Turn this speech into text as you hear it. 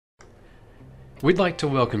We'd like to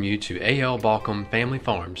welcome you to A.L. Baucom Family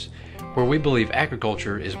Farms, where we believe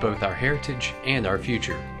agriculture is both our heritage and our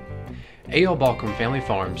future. A.L. Baucom Family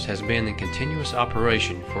Farms has been in continuous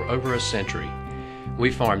operation for over a century. We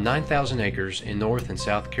farm 9,000 acres in North and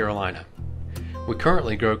South Carolina. We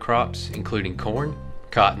currently grow crops including corn,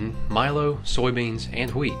 cotton, milo, soybeans, and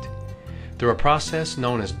wheat. Through a process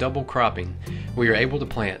known as double cropping, we are able to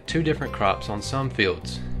plant 2 different crops on some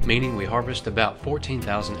fields, meaning we harvest about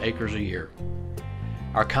 14,000 acres a year.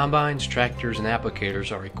 Our combines, tractors, and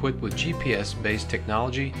applicators are equipped with GPS-based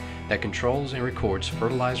technology that controls and records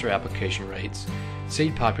fertilizer application rates,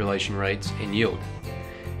 seed population rates, and yield.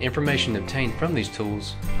 Information obtained from these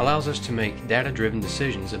tools allows us to make data-driven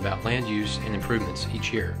decisions about land use and improvements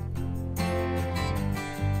each year.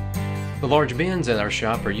 The large bins at our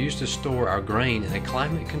shop are used to store our grain in a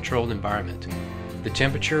climate-controlled environment. The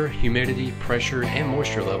temperature, humidity, pressure, and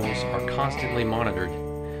moisture levels are constantly monitored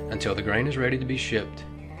until the grain is ready to be shipped.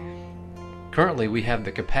 Currently, we have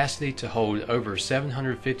the capacity to hold over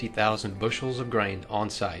 750,000 bushels of grain on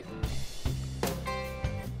site.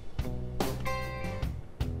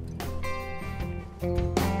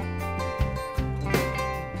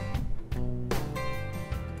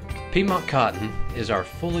 Piedmont Cotton is our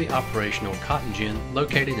fully operational cotton gin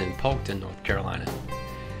located in Polkton, North Carolina.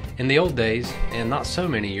 In the old days, and not so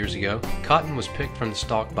many years ago, cotton was picked from the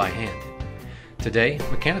stalk by hand. Today,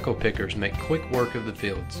 mechanical pickers make quick work of the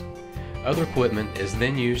fields. Other equipment is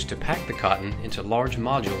then used to pack the cotton into large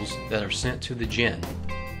modules that are sent to the gin.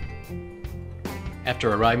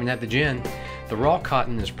 After arriving at the gin, the raw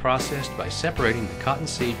cotton is processed by separating the cotton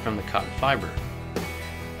seed from the cotton fiber.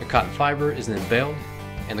 The cotton fiber is then baled,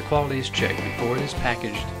 and the quality is checked before it is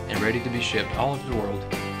packaged and ready to be shipped all over the world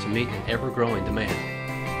to meet an ever-growing demand.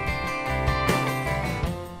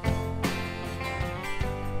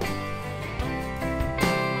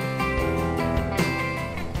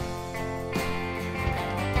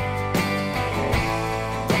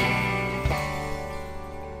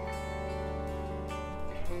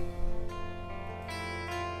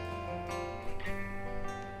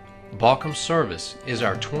 Baucom Service is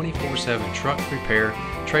our 24/7 truck repair,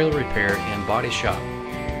 trailer repair, and body shop.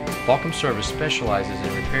 Baucom Service specializes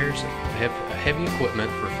in repairs of heavy equipment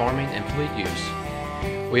for farming and fleet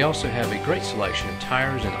use. We also have a great selection of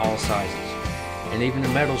tires in all sizes, and even a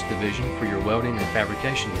metals division for your welding and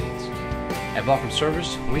fabrication needs. At Baucom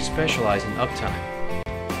Service, we specialize in uptime.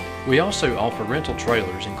 We also offer rental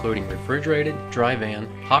trailers including refrigerated, dry van,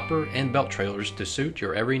 hopper, and belt trailers to suit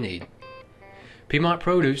your every need. Piedmont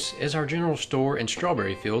Produce is our general store and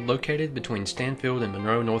strawberry field located between Stanfield and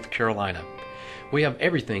Monroe, North Carolina. We have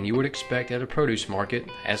everything you would expect at a produce market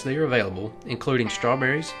as they are available, including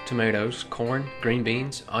strawberries, tomatoes, corn, green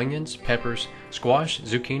beans, onions, peppers, squash,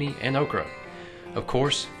 zucchini, and okra. Of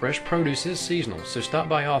course, fresh produce is seasonal, so stop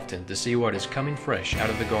by often to see what is coming fresh out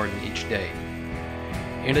of the garden each day.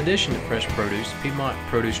 In addition to fresh produce, Piedmont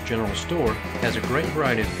Produce General Store has a great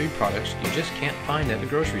variety of food products you just can't find at the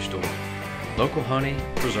grocery store. Local honey,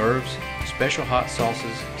 preserves, special hot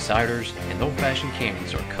sauces, ciders, and old-fashioned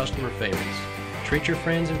candies are customer favorites. Treat your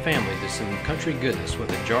friends and family to some country goodness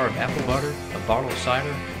with a jar of apple butter, a bottle of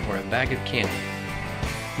cider, or a bag of candy.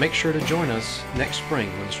 Make sure to join us next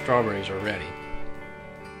spring when the strawberries are ready.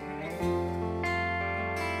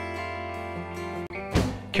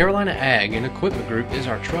 Carolina Ag and Equipment Group is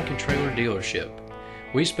our truck and trailer dealership.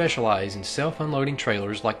 We specialize in self-unloading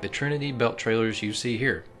trailers like the Trinity belt trailers you see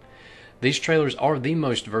here. These trailers are the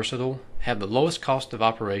most versatile, have the lowest cost of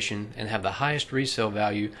operation, and have the highest resale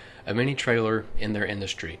value of any trailer in their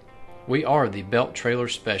industry. We are the belt trailer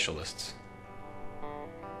specialists.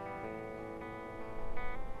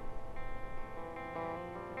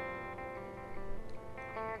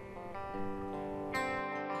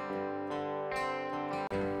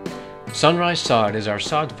 Sunrise Sod is our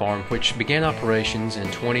sod farm which began operations in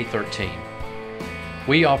 2013.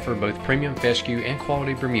 We offer both premium fescue and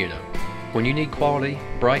quality Bermuda. When you need quality,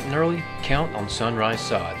 bright and early, count on Sunrise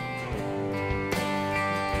Sod.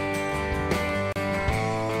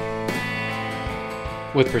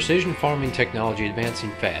 With precision farming technology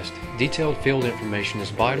advancing fast, detailed field information is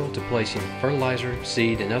vital to placing fertilizer,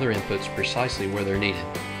 seed, and other inputs precisely where they're needed.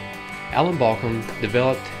 Alan Baucom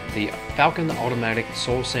developed the Falcon Automatic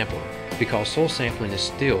Soil Sampler because soil sampling is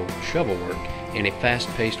still shovel work in a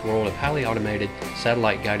fast-paced world of highly automated,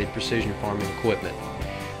 satellite-guided precision farming equipment.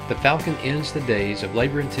 The Falcon ends the days of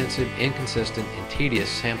labor-intensive, inconsistent, and tedious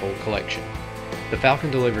sample collection. The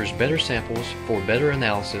Falcon delivers better samples for better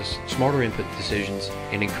analysis, smarter input decisions,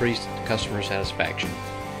 and increased customer satisfaction.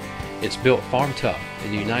 It's built farm tough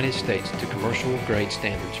in the United States to commercial grade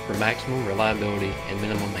standards for maximum reliability and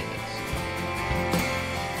minimal maintenance.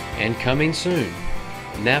 And coming soon,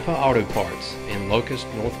 Napa Auto Parts in Locust,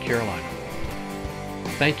 North Carolina.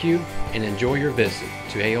 Thank you and enjoy your visit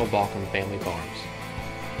to A.L. Baucom Family Farms.